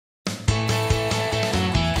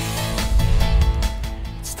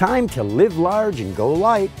time to live large and go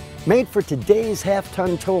light. Made for today's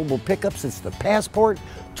half-ton towable pickups, it's the Passport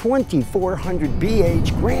 2400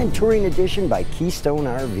 BH Grand Touring Edition by Keystone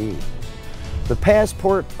RV. The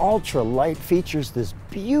Passport Ultra-Lite features this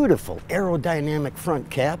beautiful aerodynamic front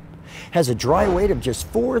cap, has a dry weight of just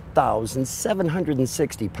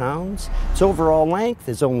 4,760 pounds. Its overall length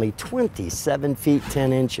is only 27 feet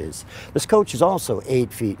 10 inches. This coach is also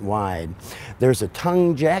 8 feet wide. There's a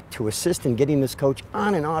tongue jack to assist in getting this coach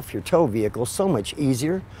on and off your tow vehicle so much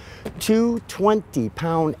easier. Two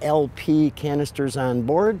 20-pound LP canisters on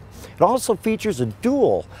board. It also features a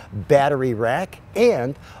dual battery rack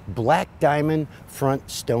and black diamond front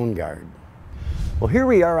stone guard. Well, here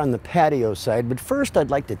we are on the patio side, but first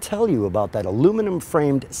I'd like to tell you about that aluminum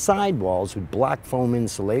framed sidewalls with block foam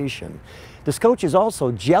insulation. This coach is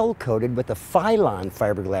also gel coated with a Phylon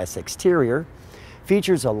fiberglass exterior,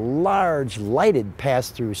 features a large lighted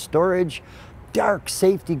pass-through storage, dark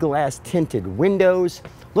safety glass tinted windows.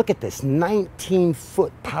 Look at this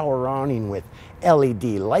 19-foot power awning with LED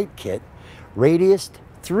light kit, radius,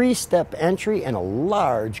 3-step entry, and a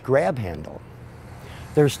large grab handle.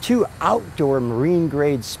 There's two outdoor marine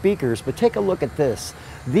grade speakers, but take a look at this.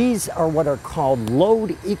 These are what are called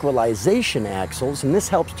load equalization axles, and this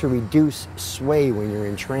helps to reduce sway when you're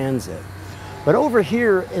in transit. But over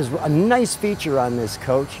here is a nice feature on this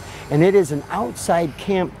coach, and it is an outside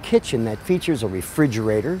camp kitchen that features a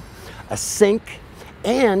refrigerator, a sink,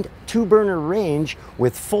 and 2-burner range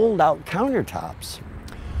with fold-out countertops.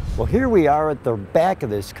 Well, here we are at the back of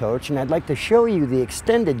this coach, and I'd like to show you the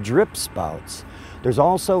extended drip spouts. There's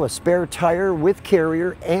also a spare tire with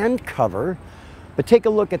carrier and cover. But take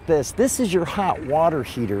a look at this. This is your hot water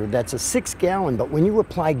heater. That's a 6-gallon, but when you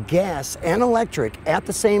apply gas and electric at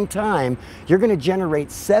the same time, you're going to generate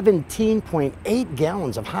 17.8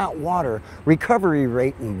 gallons of hot water recovery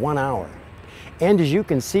rate in 1 hour. And as you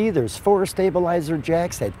can see, there's 4 stabilizer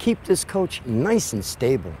jacks that keep this coach nice and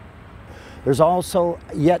stable. There's also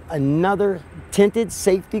yet another tinted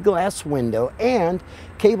safety glass window and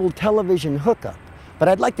cable television hookup. But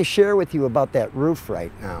I'd like to share with you about that roof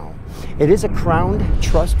right now. It is a crowned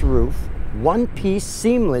trussed roof, one-piece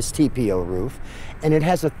seamless TPO roof, and it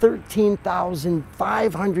has a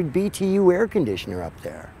 13,500 BTU air conditioner up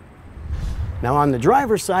there. Now on the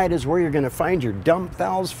driver's side is where you're going to find your dump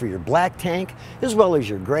valves for your black tank as well as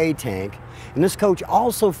your gray tank. And this coach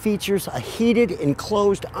also features a heated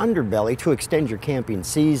enclosed underbelly to extend your camping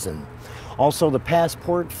season. Also, the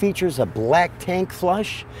Passport features a black tank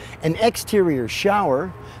flush, an exterior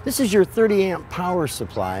shower. This is your 30-amp power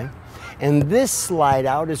supply. And this slide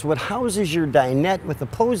out is what houses your dinette with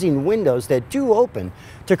opposing windows that do open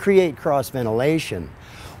to create cross ventilation.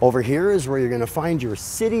 Over here is where you're going to find your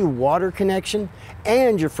city water connection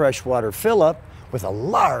and your freshwater fill-up with a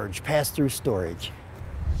large pass-through storage.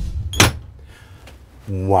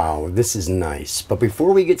 Wow, this is nice. But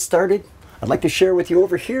before we get started, I'd like to share with you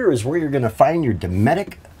over here is where you're going to find your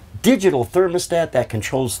Dometic digital thermostat that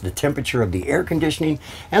controls the temperature of the air conditioning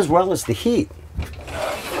as well as the heat.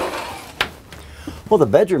 Well, the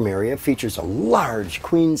bedroom area features a large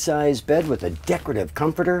queen-size bed with a decorative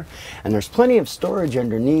comforter, and there's plenty of storage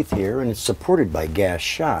underneath here, and it's supported by gas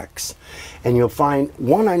shocks. And you'll find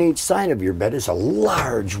one on each side of your bed is a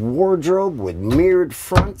large wardrobe with mirrored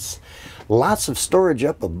fronts. Lots of storage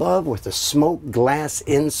up above with the smoke glass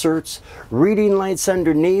inserts, reading lights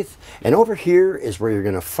underneath, and over here is where you're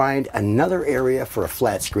going to find another area for a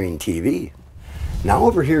flat screen TV. Now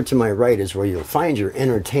over here to my right is where you'll find your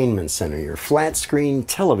entertainment center, your flat screen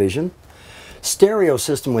television, stereo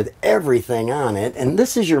system with everything on it, and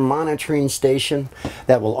this is your monitoring station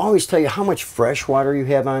that will always tell you how much fresh water you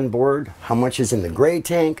have on board, how much is in the gray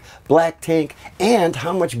tank, black tank, and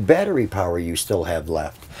how much battery power you still have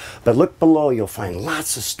left. But look below, you'll find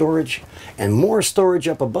lots of storage and more storage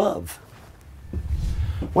up above.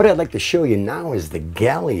 What I'd like to show you now is the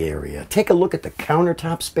galley area. Take a look at the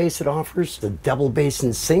countertop space it offers, the double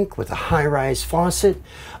basin sink with a high-rise faucet,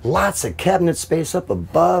 lots of cabinet space up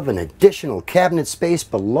above and additional cabinet space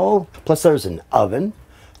below, plus there's an oven,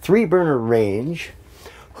 3-burner range,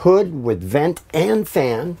 hood with vent and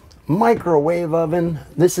fan, microwave oven.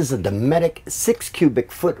 This is a Dometic 6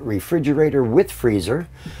 cubic foot refrigerator with freezer.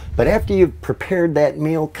 But after you've prepared that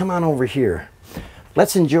meal, come on over here.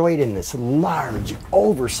 Let's enjoy it in this large,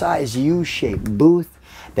 oversized U-shaped booth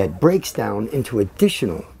that breaks down into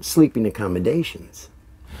additional sleeping accommodations.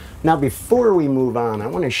 Now before we move on, I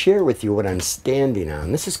want to share with you what I'm standing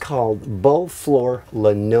on. This is called Bow Floor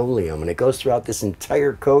Linoleum, and it goes throughout this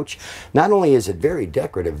entire coach. Not only is it very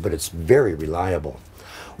decorative, but it's very reliable.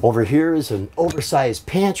 Over here is an oversized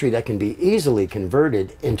pantry that can be easily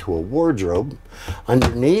converted into a wardrobe.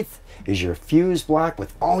 Underneath is your fuse block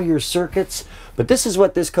with all your circuits. But this is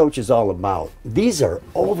what this coach is all about. These are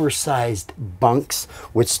oversized bunks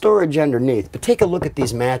with storage underneath. But take a look at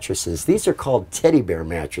these mattresses. These are called teddy bear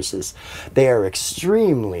mattresses. They are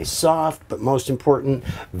extremely soft, but most important,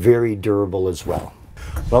 very durable as well.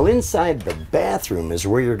 Well, inside the bathroom is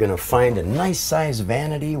where you're going to find a nice size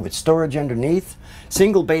vanity with storage underneath,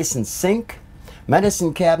 single basin sink,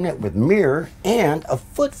 medicine cabinet with mirror, and a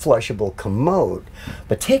foot flushable commode.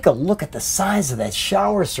 But take a look at the size of that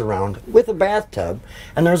shower surround with a bathtub,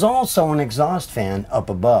 and there's also an exhaust fan up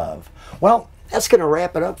above. Well, that's going to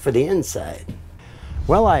wrap it up for the inside.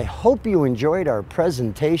 Well, I hope you enjoyed our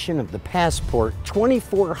presentation of the Passport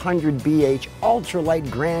 2400 BH Ultra-Lite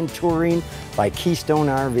Grand Touring by Keystone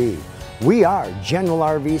RV. We are General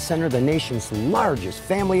RV Center, the nation's largest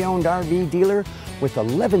family-owned RV dealer with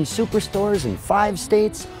 11 superstores in 5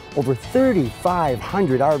 states, over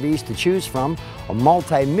 3,500 RVs to choose from, a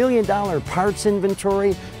multi-million-dollar parts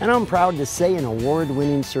inventory, and I'm proud to say an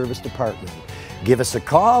award-winning service department. Give us a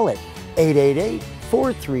call at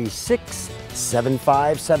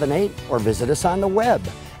 888-436-7578 or visit us on the web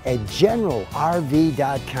at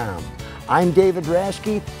generalrv.com. I'm David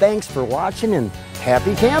Raschke. Thanks for watching and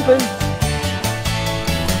happy camping.